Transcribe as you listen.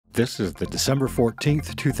This is the December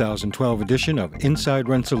 14th, 2012 edition of Inside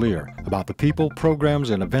Rensselaer, about the people, programs,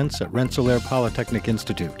 and events at Rensselaer Polytechnic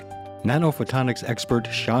Institute. Nanophotonics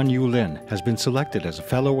expert Shawn-Yu Lin has been selected as a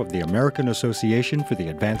Fellow of the American Association for the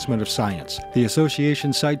Advancement of Science. The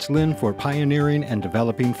association cites Lin for pioneering and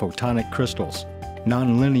developing photonic crystals.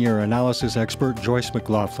 Nonlinear analysis expert Joyce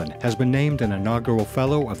McLaughlin has been named an inaugural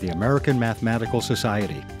Fellow of the American Mathematical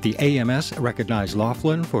Society. The AMS recognized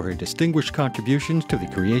Laughlin for her distinguished contributions to the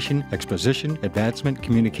creation, exposition, advancement,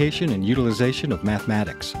 communication, and utilization of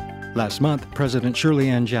mathematics. Last month, President Shirley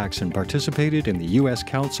Ann Jackson participated in the U.S.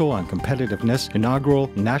 Council on Competitiveness inaugural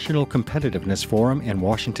National Competitiveness Forum in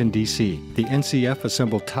Washington, D.C. The NCF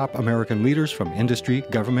assembled top American leaders from industry,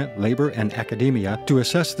 government, labor, and academia to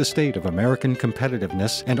assess the state of American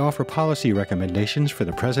competitiveness and offer policy recommendations for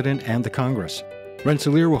the President and the Congress.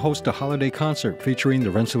 Rensselaer will host a holiday concert featuring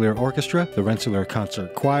the Rensselaer Orchestra, the Rensselaer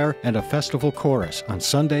Concert Choir, and a festival chorus on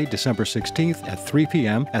Sunday, December 16th at 3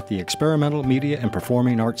 p.m. at the Experimental Media and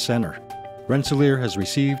Performing Arts Center. Rensselaer has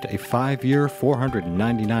received a 5-year,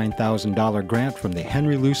 $499,000 grant from the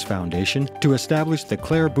Henry Luce Foundation to establish the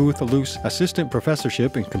Claire Booth Luce Assistant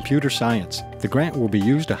Professorship in Computer Science. The grant will be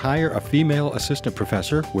used to hire a female assistant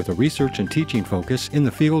professor with a research and teaching focus in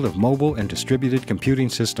the field of mobile and distributed computing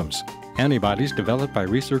systems. Antibodies developed by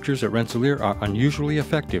researchers at Rensselaer are unusually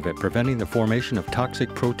effective at preventing the formation of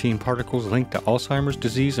toxic protein particles linked to Alzheimer's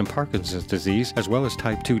disease and Parkinson's disease, as well as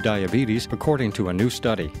type 2 diabetes, according to a new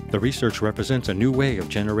study. The research represents a new way of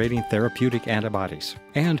generating therapeutic antibodies.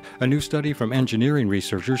 And a new study from engineering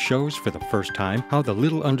researchers shows for the first time how the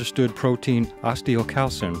little understood protein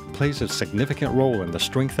osteocalcin plays a significant role in the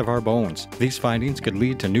strength of our bones. These findings could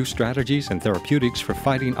lead to new strategies and therapeutics for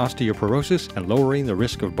fighting osteoporosis and lowering the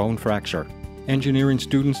risk of bone fracture. Engineering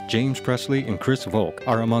students James Presley and Chris Volk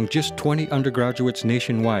are among just 20 undergraduates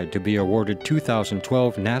nationwide to be awarded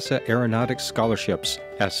 2012 NASA Aeronautics Scholarships.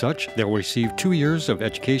 As such, they'll receive 2 years of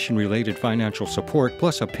education-related financial support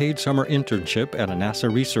plus a paid summer internship at a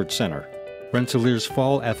NASA research center. Rensselaer's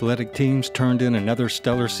fall athletic teams turned in another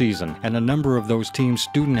stellar season, and a number of those teams'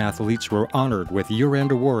 student athletes were honored with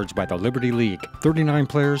year-end awards by the Liberty League. 39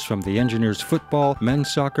 players from the Engineers football,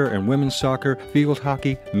 men's soccer and women's soccer, field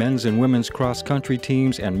hockey, men's and women's cross-country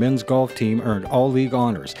teams, and men's golf team earned all league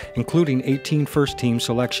honors, including 18 first-team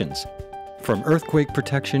selections. From earthquake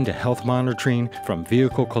protection to health monitoring, from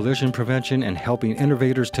vehicle collision prevention and helping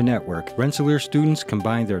innovators to network, Rensselaer students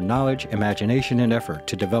combine their knowledge, imagination, and effort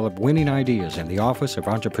to develop winning ideas in the Office of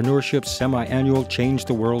Entrepreneurship's semi-annual Change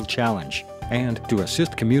the World Challenge. And to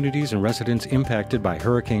assist communities and residents impacted by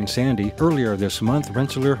Hurricane Sandy, earlier this month,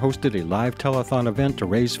 Rensselaer hosted a live telethon event to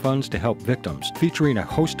raise funds to help victims, featuring a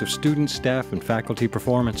host of student, staff, and faculty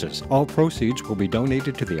performances. All proceeds will be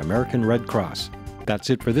donated to the American Red Cross.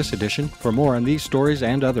 That's it for this edition. For more on these stories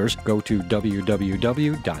and others, go to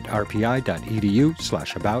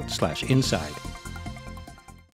www.rpi.edu/about/inside.